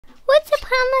Once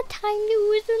upon a time there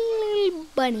was a little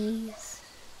bunnies.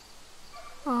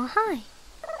 Oh, hi.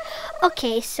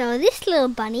 Okay, so this little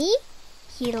bunny,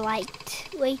 he liked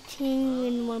waiting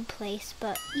in one place,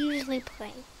 but usually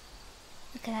playing.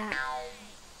 Look at that.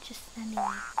 Just standing there.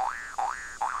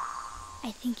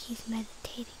 I think he's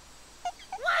meditating.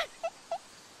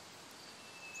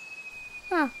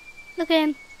 Oh, look at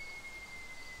him.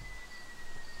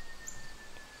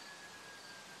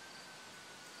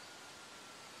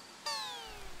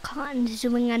 Cotton's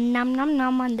doing a nom nom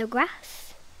nom on the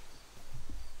grass.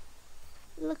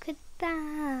 Look at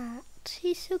that.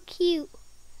 He's so cute.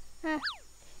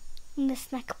 In the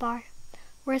snack bar.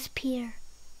 Where's Peter?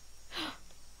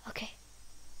 Okay.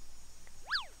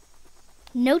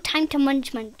 No time to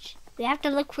munch munch. We have to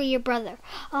look for your brother.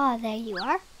 Oh, there you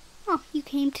are. Oh, you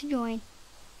came to join.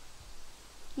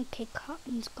 Okay,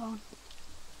 Cotton's gone.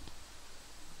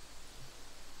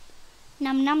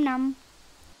 Nom nom nom.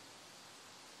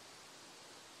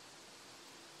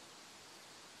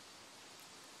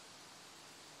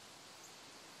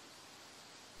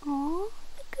 Oh,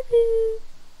 look at him.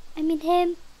 I mean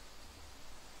him.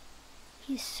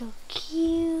 He's so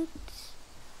cute.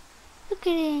 Look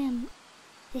at him.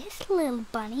 This little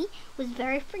bunny was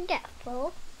very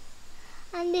forgetful.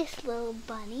 And this little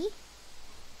bunny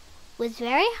was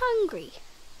very hungry.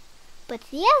 But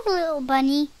the other little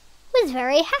bunny was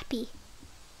very happy.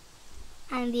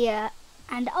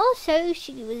 And also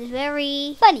she was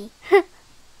very funny.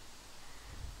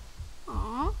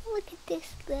 Aw, look at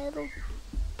this little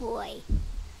boy.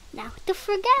 Now, the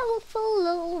forgetful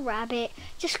little rabbit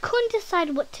just couldn't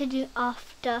decide what to do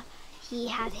after he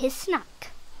had his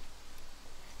snack.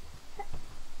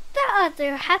 The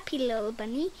other happy little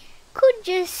bunny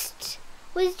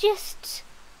was just,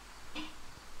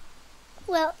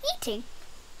 well, eating.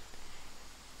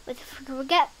 But the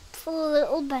forgetful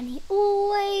little bunny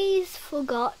always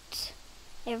forgot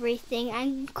everything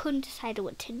and couldn't decide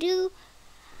what to do.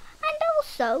 And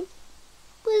also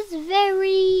was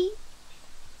very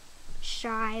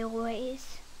shy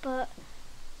always, but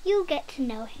you'll get to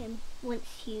know him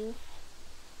once you've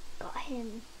got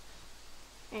him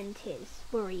and his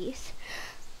worries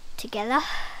together.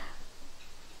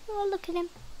 Oh, look at him.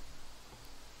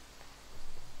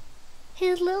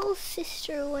 His little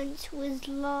sister once was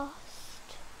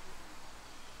lost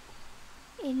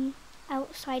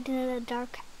outside in a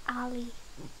dark alley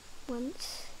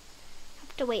once.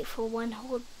 Have to wait for one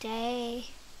whole day.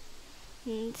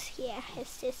 And yeah, his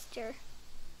sister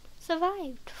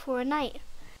survived for a night.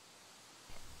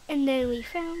 And then we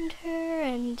found her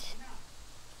and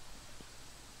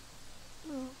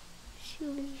she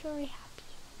was very happy.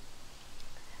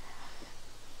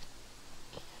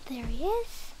 There he is,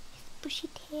 his bushy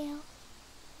tail.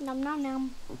 Nom nom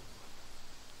nom.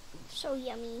 So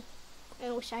yummy.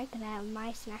 I wish I could have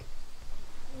my snack.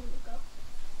 There you go.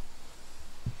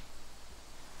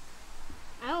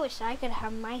 I wish I could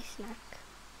have my snack.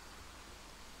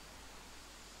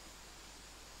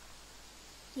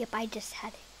 Yep, I just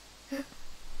had it.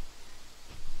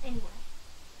 Anyway.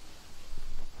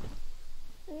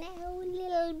 Now,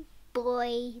 little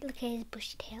boy, look at his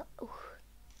bushy tail. Ooh.